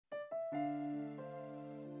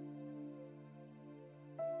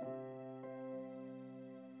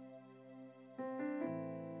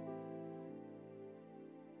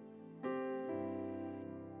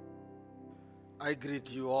I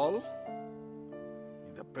greet you all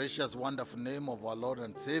in the precious, wonderful name of our Lord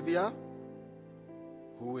and Savior,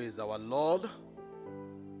 who is our Lord,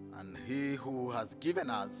 and He who has given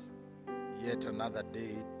us yet another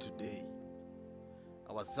day today.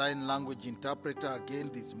 Our sign language interpreter again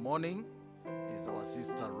this morning is our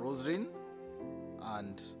sister Rosalyn,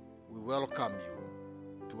 and we welcome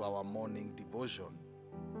you to our morning devotion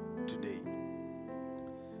today.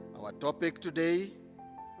 Our topic today,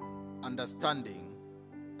 understanding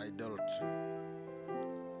idolatry.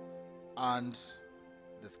 And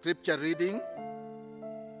the scripture reading,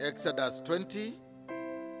 Exodus 20,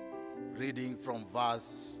 reading from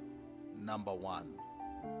verse number 1.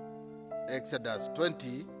 Exodus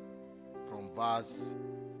 20 from verse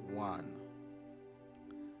 1.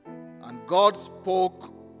 And God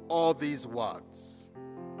spoke all these words.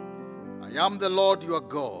 I am the Lord your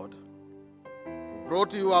God, who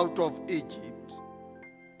brought you out of Egypt,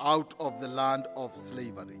 out of the land of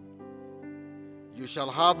slavery. You shall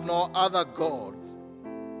have no other gods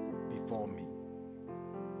before me.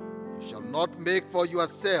 You shall not make for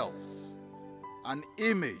yourselves an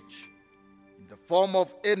image in the form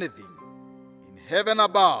of anything in heaven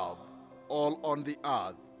above, or on the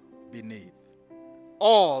earth beneath,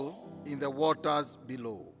 or in the waters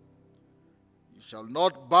below. You shall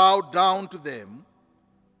not bow down to them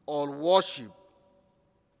or worship,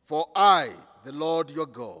 for I, the Lord your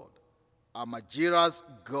God, am a jealous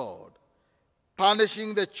God,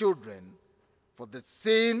 punishing the children for the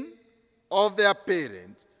sin of their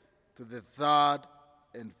parents to the third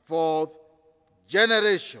and fourth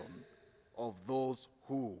generation of those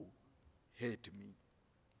who hate me.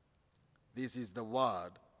 This is the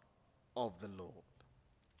word of the Lord.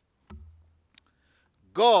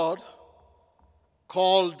 God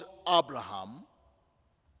called Abraham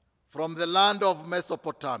from the land of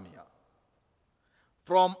Mesopotamia,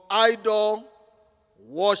 from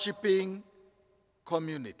idol-worshipping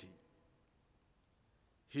community.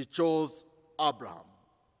 He chose Abraham,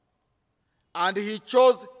 and he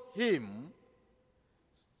chose him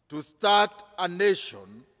to start a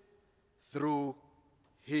nation through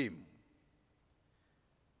him.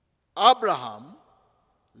 Abraham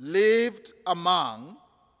lived among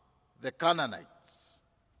the Canaanites,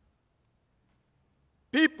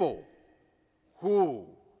 people who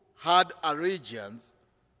had allegiance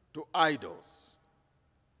to idols.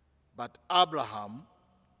 But Abraham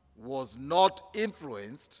was not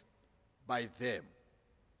influenced by them.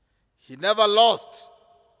 He never lost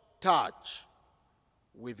touch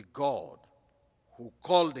with God, who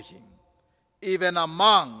called him, even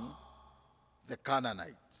among the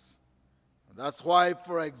Canaanites. That's why,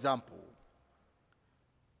 for example,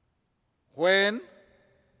 when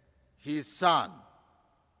his son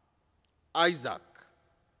Isaac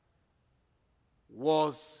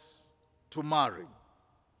was to marry,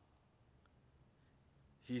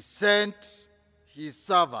 he sent his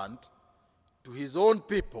servant to his own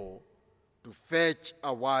people to fetch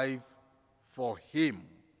a wife for him.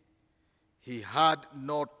 He had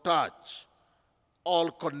no touch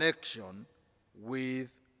or connection with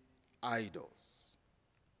idols.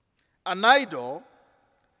 An idol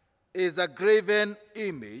is a graven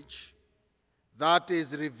image that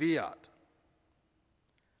is revered.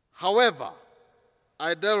 However,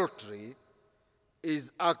 idolatry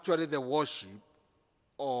is actually the worship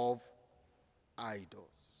of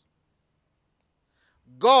idols.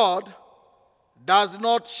 God does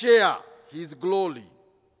not share his glory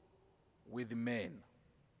with men.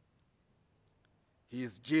 He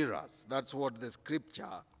is jealous. That's what the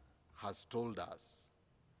scripture has told us.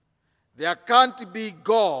 There can't be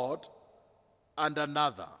God and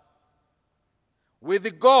another.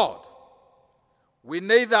 With God, we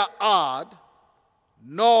neither add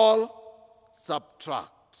nor subtract.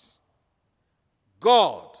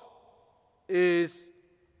 God is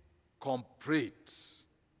complete.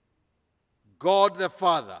 God the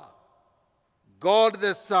Father, God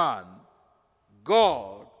the Son,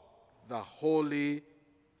 God the Holy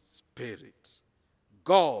Spirit.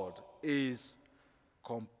 God is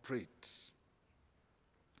complete.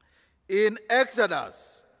 In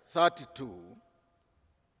Exodus 32,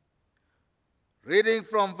 reading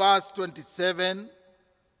from verse 27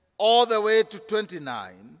 all the way to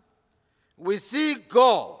 29, we see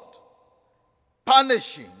God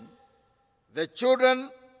punishing the children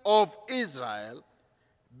of Israel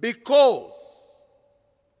because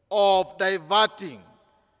of diverting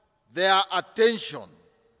their attention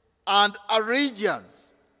and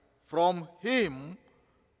allegiance from him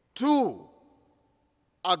to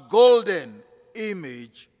a golden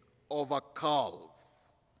image of a calf.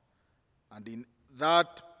 And in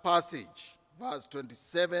that passage, verse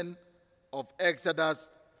 27 of Exodus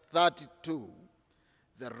 32,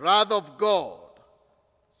 the wrath of God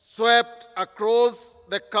swept across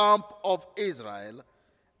the camp of Israel,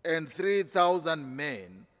 and 3,000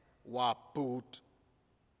 men were put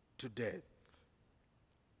to death.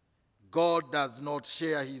 God does not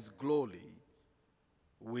share his glory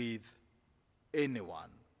with anyone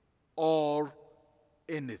or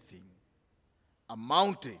anything. A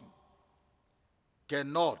mountain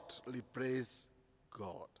cannot replace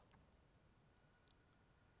God.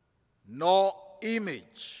 No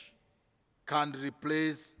image can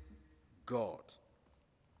replace God.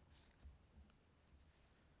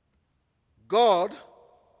 God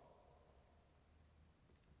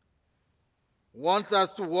wants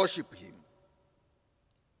us to worship him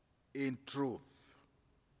in truth.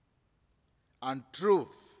 And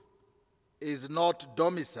truth is not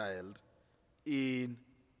domiciled in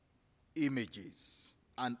images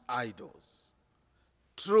and idols.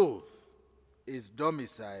 Truth is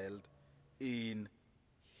domiciled in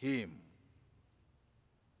him.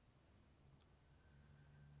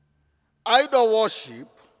 Idol worship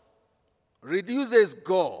reduces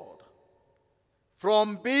God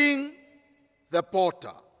from being the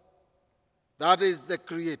potter, that is the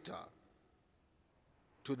creator,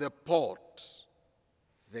 to the pot,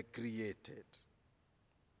 the created.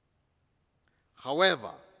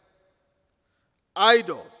 However,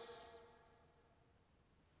 idols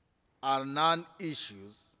are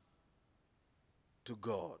non-issues to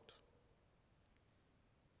God.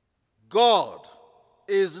 God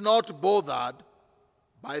is not bothered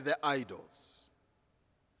by the idols,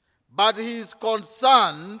 but he is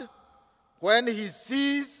concerned when he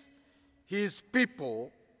sees his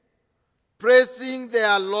people placing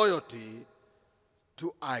their loyalty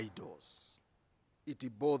to idols. It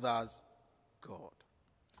bothers God.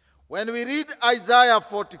 When we read Isaiah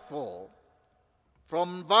 44,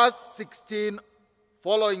 from verse 16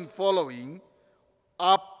 following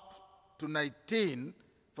up to 19,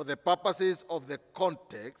 for the purposes of the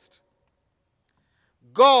context,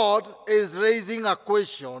 God is raising a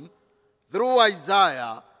question through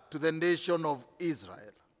Isaiah to the nation of Israel.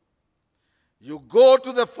 You go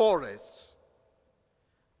to the forest,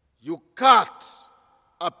 you cut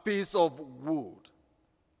a piece of wood.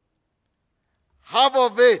 Half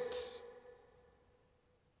of it,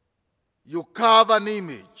 you carve an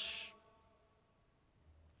image.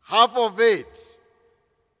 Half of it,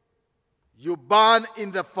 you burn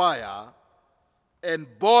in the fire and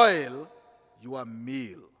boil your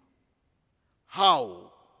meal.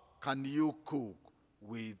 How can you cook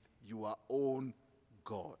with your own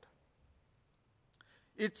God?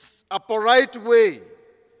 It's a polite way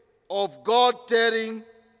of God telling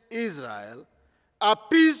Israel a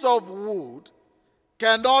piece of wood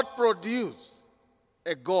cannot produce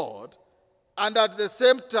a God and at the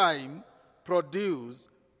same time produce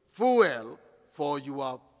fuel for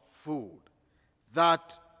your food.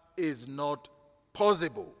 That is not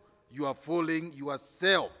possible. You are fooling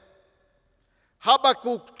yourself.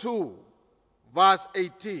 Habakkuk 2, verse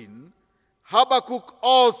 18, Habakkuk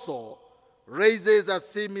also raises a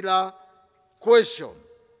similar question.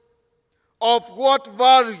 Of what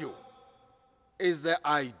value is the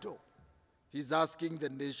idol? He's asking the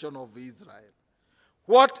nation of Israel.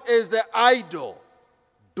 What is the idol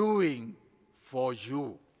doing for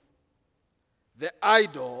you? The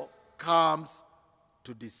idol comes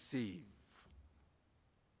to deceive.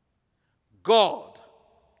 God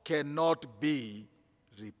cannot be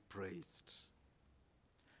replaced.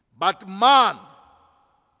 But man,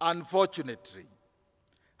 unfortunately,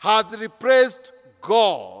 has replaced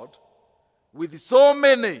God with so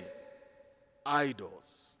many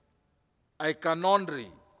idols. I can only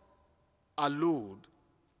allude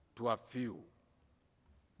to a few.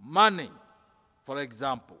 Money, for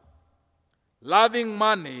example. Loving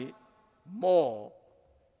money more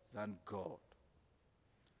than God.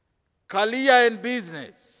 Career and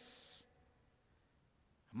business.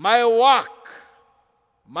 My work,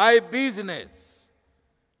 my business,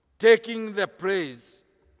 taking the praise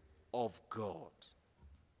of God.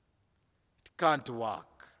 It can't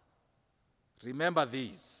work. Remember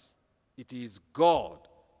this. It is God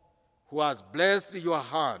who has blessed your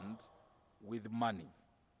hands with money.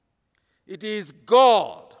 It is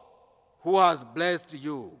God who has blessed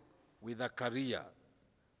you with a career,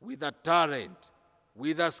 with a talent,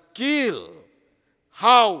 with a skill.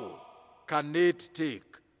 How can it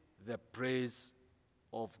take the praise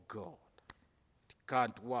of God? It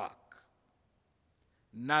can't work.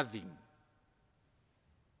 Nothing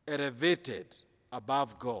elevated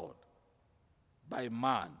above God by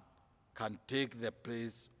man can take the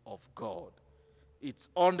place of God. It's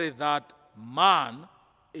only that man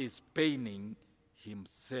is paining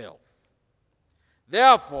himself.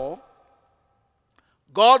 Therefore,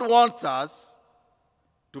 God wants us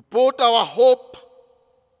to put our hope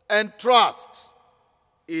and trust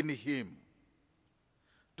in him,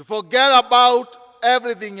 to forget about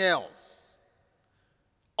everything else,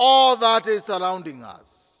 all that is surrounding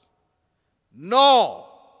us. No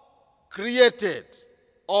created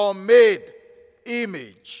or made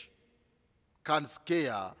image can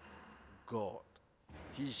scare God.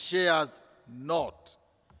 He shares not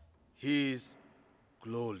his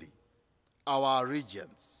glory. Our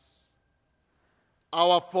allegiance,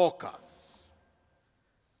 our focus,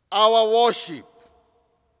 our worship,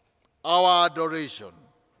 our adoration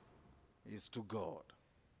is to God.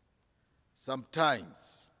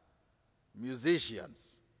 Sometimes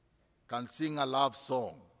musicians can sing a love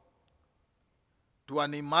song to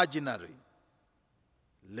an imaginary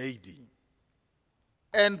lady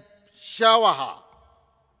and shower her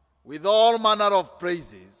with all manner of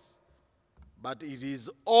praises, but it is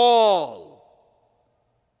all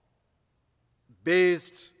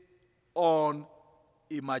based on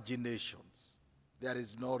imaginations. There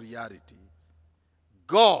is no reality.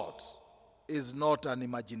 God is not an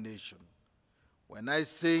imagination. When I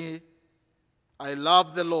say, I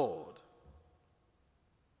love the Lord,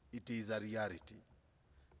 it is a reality.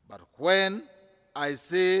 But when I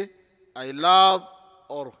say, I love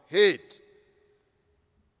or hate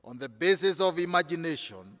on the basis of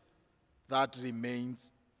imagination, that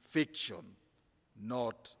remains fiction,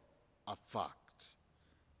 not a fact.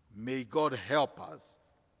 May God help us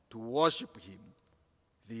to worship him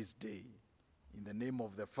this day. In the name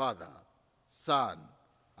of the Father, Son,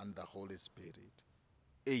 and the Holy Spirit.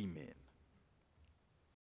 Amen.